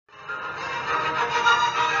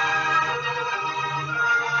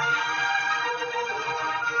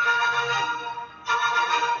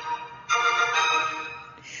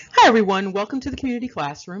everyone, welcome to the community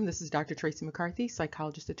classroom. This is Dr. Tracey McCarthy,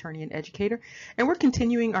 psychologist, attorney, and educator, and we're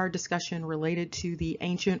continuing our discussion related to the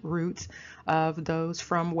ancient roots of those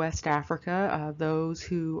from West Africa, those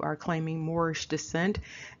who are claiming Moorish descent,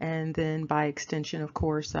 and then by extension, of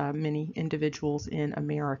course, many individuals in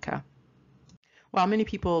America. While many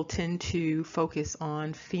people tend to focus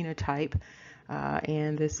on phenotype,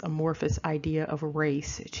 and this amorphous idea of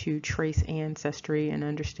race to trace ancestry and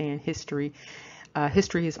understand history.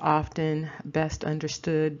 History is often best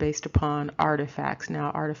understood based upon artifacts.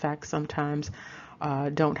 Now, artifacts sometimes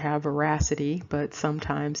don't have veracity, but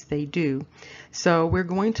sometimes they do. So we're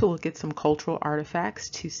going to look at some cultural artifacts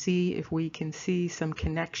to see if we can see some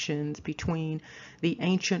connections between the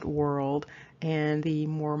ancient world and the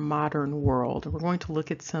more modern world. We're going to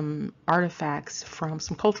look at some artifacts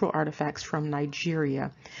some cultural artifacts from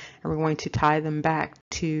Nigeria, and we're going to tie them back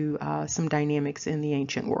to some dynamics in the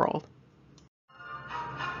ancient world.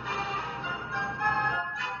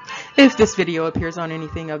 If this video appears on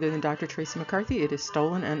anything other than Dr. Tracey McCarthy, it is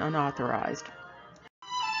stolen and unauthorized.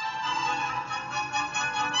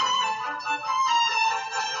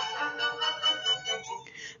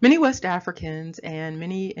 Many West Africans and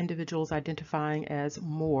many individuals identifying as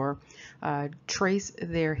Moor trace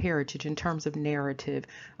their heritage in terms of narrative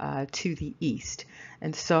to the East.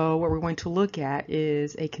 And so what we're going to look at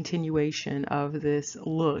is a continuation of this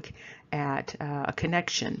look at a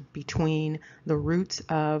connection between the roots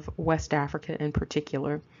of West Africa in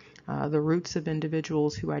particular, the roots of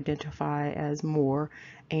individuals who identify as Moor,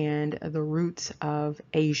 and the roots of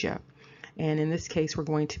Asia. And in this case, we're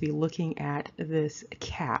going to be looking at this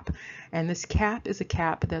cap. And this cap is a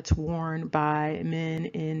cap that's worn by men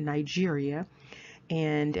in Nigeria.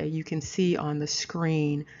 And you can see on the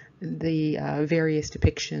screen the various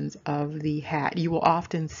depictions of the hat. You will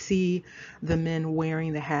often see the men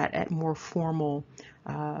wearing the hat at more formal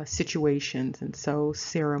situations, and so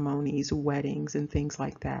ceremonies, weddings, and things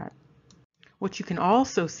like that. What you can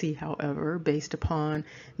also see, however, based upon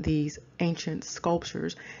these ancient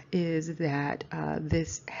sculptures, is that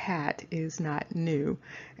this hat is not new.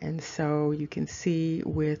 And so you can see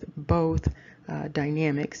with both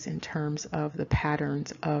dynamics in terms of the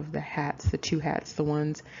patterns of the hats, the two hats, the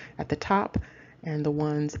ones at the top and the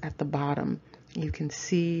ones at the bottom. You can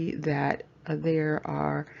see that there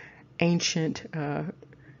are ancient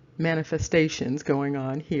manifestations going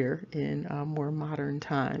on here in more modern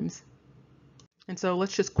times. And so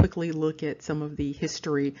let's just quickly look at some of the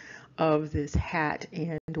history of this hat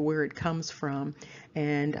and where it comes from,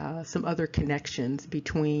 and some other connections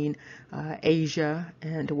between Asia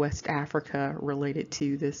and West Africa related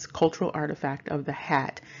to this cultural artifact of the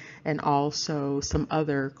hat, and also some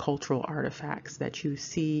other cultural artifacts that you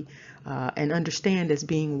see and understand as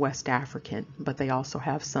being West African, but they also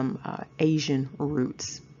have some Asian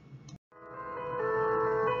roots.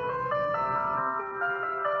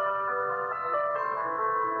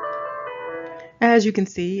 As you can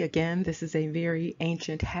see, again, this is a very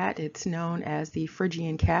ancient hat. It's known as the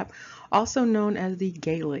Phrygian cap, also known as the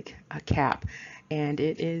Gaelic cap. And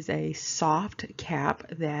it is a soft cap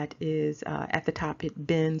that is at the top, it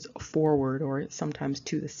bends forward or sometimes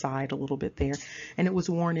to the side a little bit there. And it was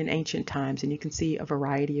worn in ancient times. And you can see a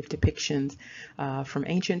variety of depictions from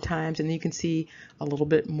ancient times. And you can see a little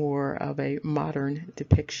bit more of a modern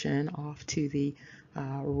depiction off to the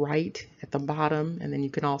right at the bottom. And then you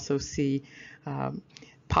can also see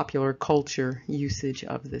popular culture usage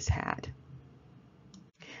of this hat.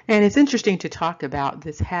 And it's interesting to talk about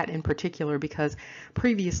this hat in particular because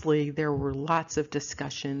previously there were lots of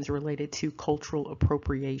discussions related to cultural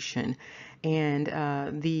appropriation,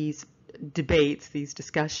 and these debates, these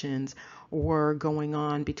discussions were going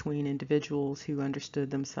on between individuals who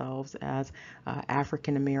understood themselves as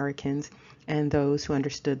African Americans and those who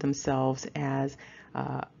understood themselves as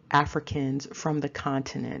Africans from the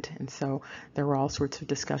continent. And so there were all sorts of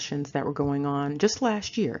discussions that were going on just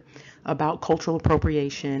last year about cultural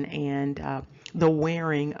appropriation and the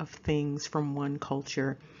wearing of things from one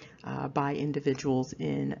culture by individuals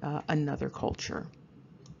in another culture.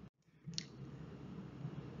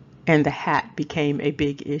 And the hat became a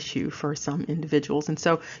big issue for some individuals. And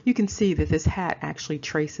so you can see that this hat actually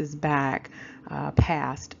traces back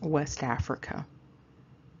past West Africa.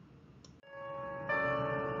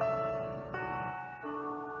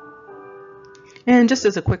 And just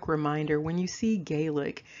as a quick reminder, when you see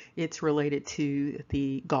Gaelic, it's related to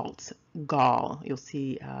the Galts, Gaul. You'll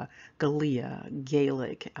see Gallia,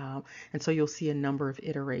 Gaelic, and so you'll see a number of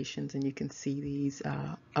iterations, and you can see these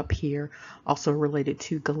up here, also related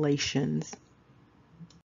to Galatians.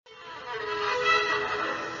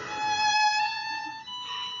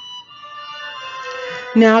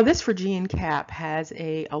 Now, this Phrygian cap has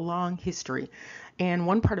a long history, and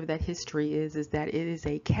one part of that history is that it is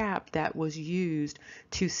a cap that was used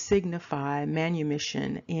to signify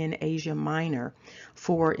manumission in Asia Minor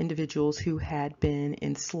for individuals who had been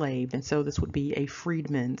enslaved, and so this would be a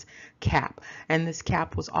freedman's cap. And this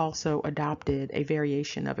cap was also adopted, a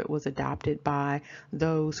variation of it was adopted by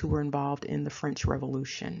those who were involved in the French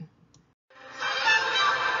Revolution.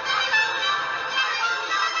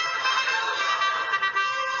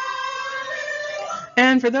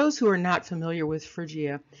 And for those who are not familiar with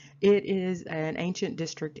Phrygia, it is an ancient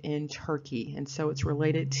district in Turkey, and so it's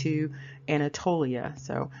related to Anatolia.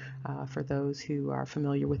 So for those who are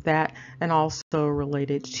familiar with that, and also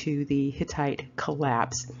related to the Hittite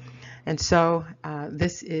collapse. And so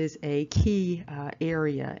this is a key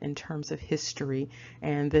area in terms of history,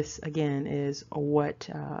 and this again is what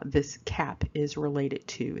this cap is related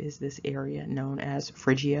to, is this area known as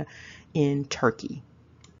Phrygia in Turkey.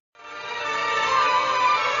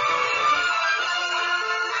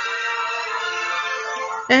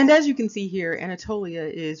 And as you can see here, Anatolia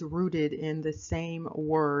is rooted in the same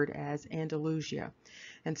word as Andalusia.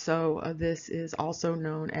 And so this is also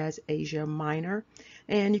known as Asia Minor.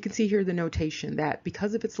 And you can see here the notation that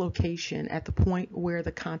because of its location at the point where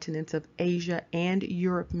the continents of Asia and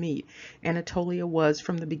Europe meet, Anatolia was,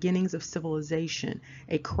 from the beginnings of civilization,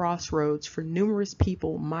 a crossroads for numerous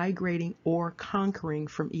people migrating or conquering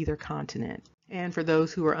from either continent. And for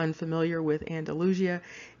those who are unfamiliar with Andalusia,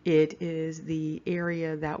 it is the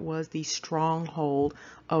area that was the stronghold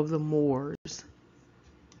of the Moors.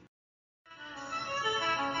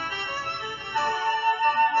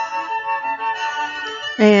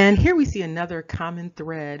 And here we see another common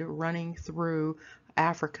thread running through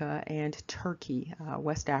Africa and Turkey,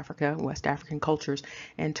 West Africa, West African cultures,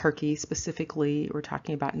 and Turkey specifically. We're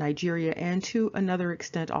talking about Nigeria and to another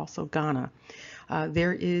extent also Ghana.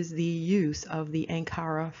 There is the use of the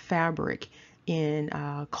Ankara fabric in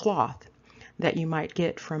cloth that you might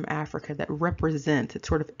get from Africa that represents, it's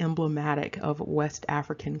sort of emblematic of West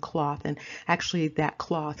African cloth, and actually that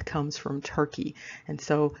cloth comes from Turkey. And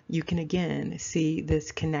so you can again see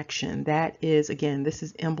this connection. That is, again, this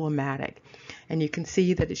is emblematic. And you can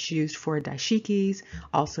see that it's used for dashikis,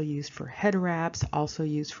 also used for head wraps, also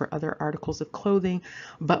used for other articles of clothing.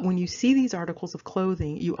 But when you see these articles of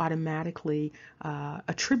clothing, you automatically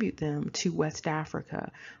attribute them to West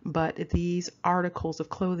Africa. But these articles of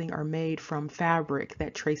clothing are made from fabric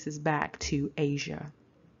that traces back to Asia.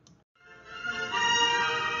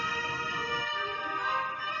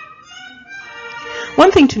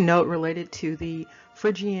 One thing to note related to the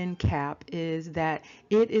Phrygian cap is that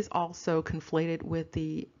it is also conflated with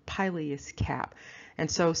the pileus cap. And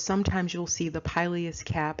so sometimes you'll see the pileus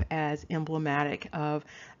cap as emblematic of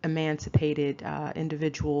emancipated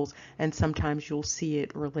individuals, and sometimes you'll see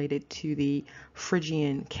it related to the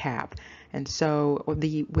Phrygian cap. And so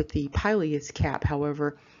with the pileus cap,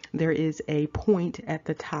 however, there is a point at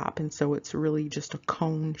the top, and so it's really just a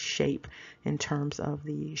cone shape in terms of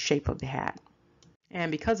the shape of the hat. And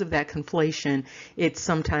because of that conflation, it's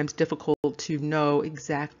sometimes difficult to know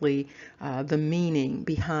exactly the meaning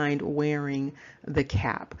behind wearing the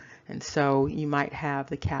cap. And so you might have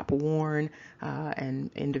the cap worn, and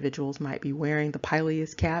individuals might be wearing the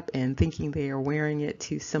pileus cap and thinking they are wearing it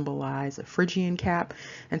to symbolize a Phrygian cap.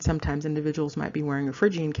 And sometimes individuals might be wearing a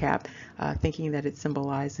Phrygian cap thinking that it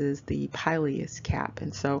symbolizes the pileus cap.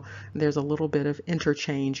 And so there's a little bit of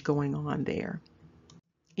interchange going on there.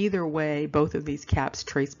 Either way, both of these caps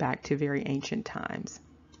trace back to very ancient times.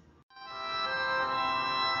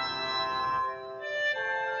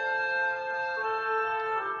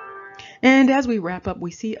 And as we wrap up,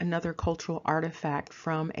 we see another cultural artifact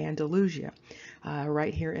from Andalusia,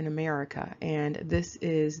 right here in America. And this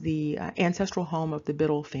is the ancestral home of the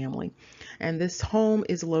Biddle family. And this home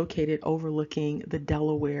is located overlooking the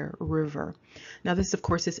Delaware River. Now, this, of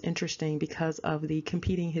course, is interesting because of the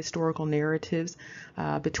competing historical narratives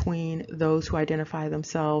between those who identify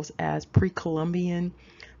themselves as pre-Columbian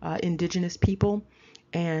indigenous people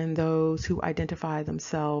and those who identify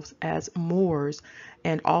themselves as Moors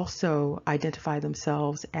and also identify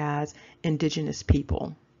themselves as indigenous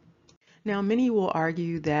people. Now, many will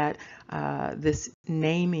argue that this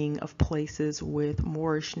naming of places with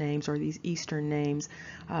Moorish names or these Eastern names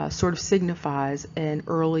sort of signifies an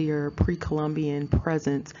earlier pre-Columbian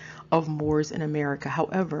presence of Moors in America.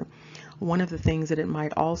 However, one of the things that it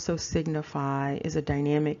might also signify is a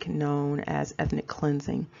dynamic known as ethnic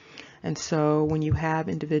cleansing. And so when you have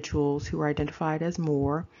individuals who are identified as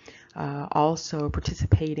Moor, also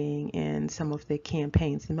participating in some of the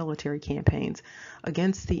campaigns, the military campaigns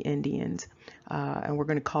against the Indians. And we're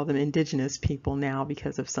going to call them indigenous people now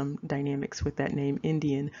because of some dynamics with that name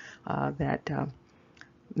Indian,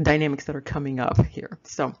 dynamics that are coming up here.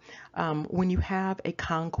 So when you have a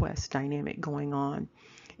conquest dynamic going on,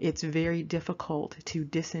 it's very difficult to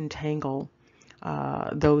disentangle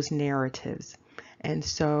those narratives. And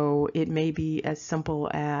so it may be as simple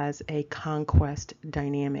as a conquest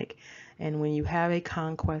dynamic. And when you have a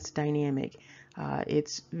conquest dynamic,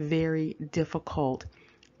 it's very difficult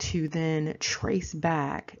to then trace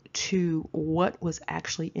back to what was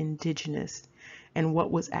actually indigenous and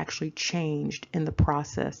what was actually changed in the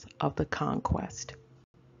process of the conquest.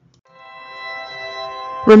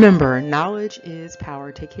 Remember, knowledge is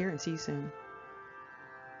power. Take care and see you soon.